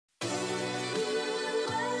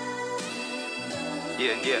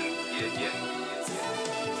Yeah.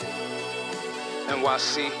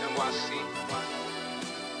 NYC.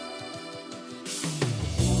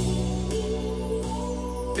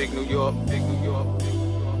 Big New York.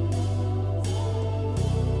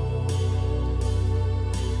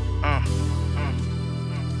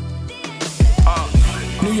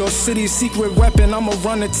 New York City secret weapon, I'ma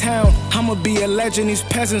run the town. I'ma be a legend, these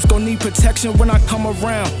peasants gon' need protection when I come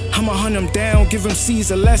around. I'ma hunt them down, give them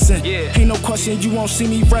C's a lesson. Ain't no question you won't see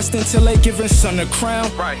me rest until they giving son a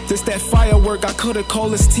crown. This that firework, I could've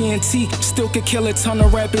called this TNT. Still could kill a ton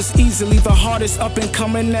of rappers easily. The hardest up and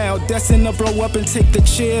coming now, destined to blow up and take the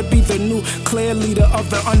chair. Be the new clear leader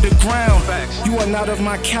of the underground. You are not of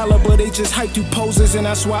my caliber, they just hype you posers, and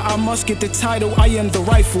that's why I must get the title. I am the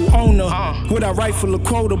rightful owner. With a rifle of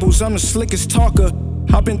quotables, I'm the slickest talker.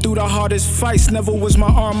 I've been through the hardest fights, never was my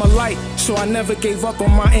armor light, so I never gave up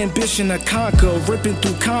on my ambition to conquer. Ripping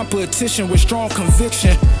through competition with strong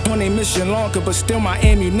conviction. On a mission longer, but still my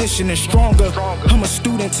ammunition is stronger. I'm a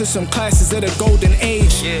student to some classes of the golden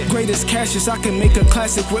age. Greatest caches, I can make a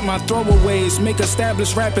classic with my throwaways. Make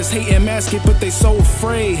established rappers hate and mask it, but they so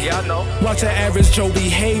afraid. Watch an average Joe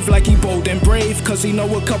behave like he bold and brave, cause he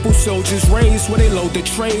know a couple soldiers raised where they load the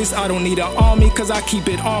trays. I don't need an army, cause I keep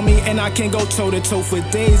it on me, and I can go toe to toe for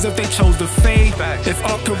days if they chose to fade. If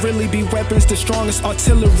art could really be weapons, the strongest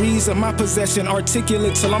artilleries of my possession,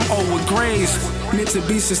 articulate till I'm old with grays. Meant to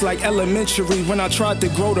be since like elementary, when I tried to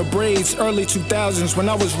grow the braids. Early 2000s when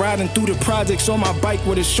I was riding through the projects on my bike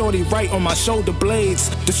with a shorty right on my shoulder blades.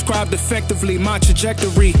 Described effectively my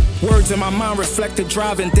trajectory. Words in my mind reflect the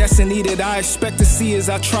drive and destiny that I expect to see as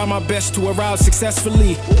I try my best to arrive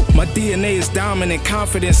successfully. My DNA is dominant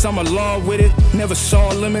confidence, I'm along with it. Never saw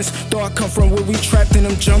limits, though I come from where we trapped in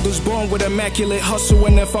them jungles, born with immaculate hustle.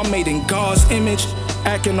 And if I'm made in God's image,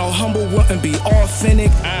 acting all humble wouldn't be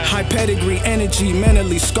authentic. High pedigree energy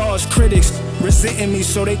mentally scars critics, resenting me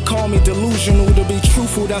so they call me delusional. To be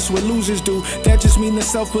truthful, that's what losers do. That just mean the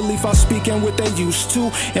self-belief I speak and what they used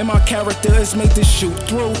to. And my character is made to shoot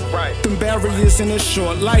through them barriers in a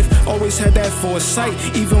short life. Always had that foresight,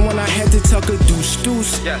 even when I had to tuck a deuce.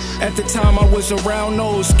 At the time I was around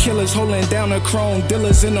those killers holding down the chrome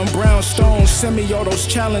dealers in them brown stones. Send me all those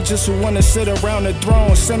challengers who wanna sit around the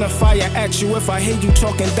throne. Send a fire at you if I hear you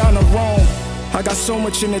talking down the wrong. I got so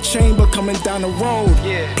much in the chamber coming down the road.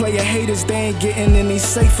 Player haters, they ain't getting any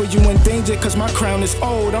safer. You in danger cause my crown is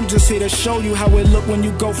old. I'm just here to show you how it look when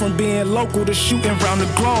you go from being local to shooting round the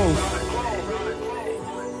globe.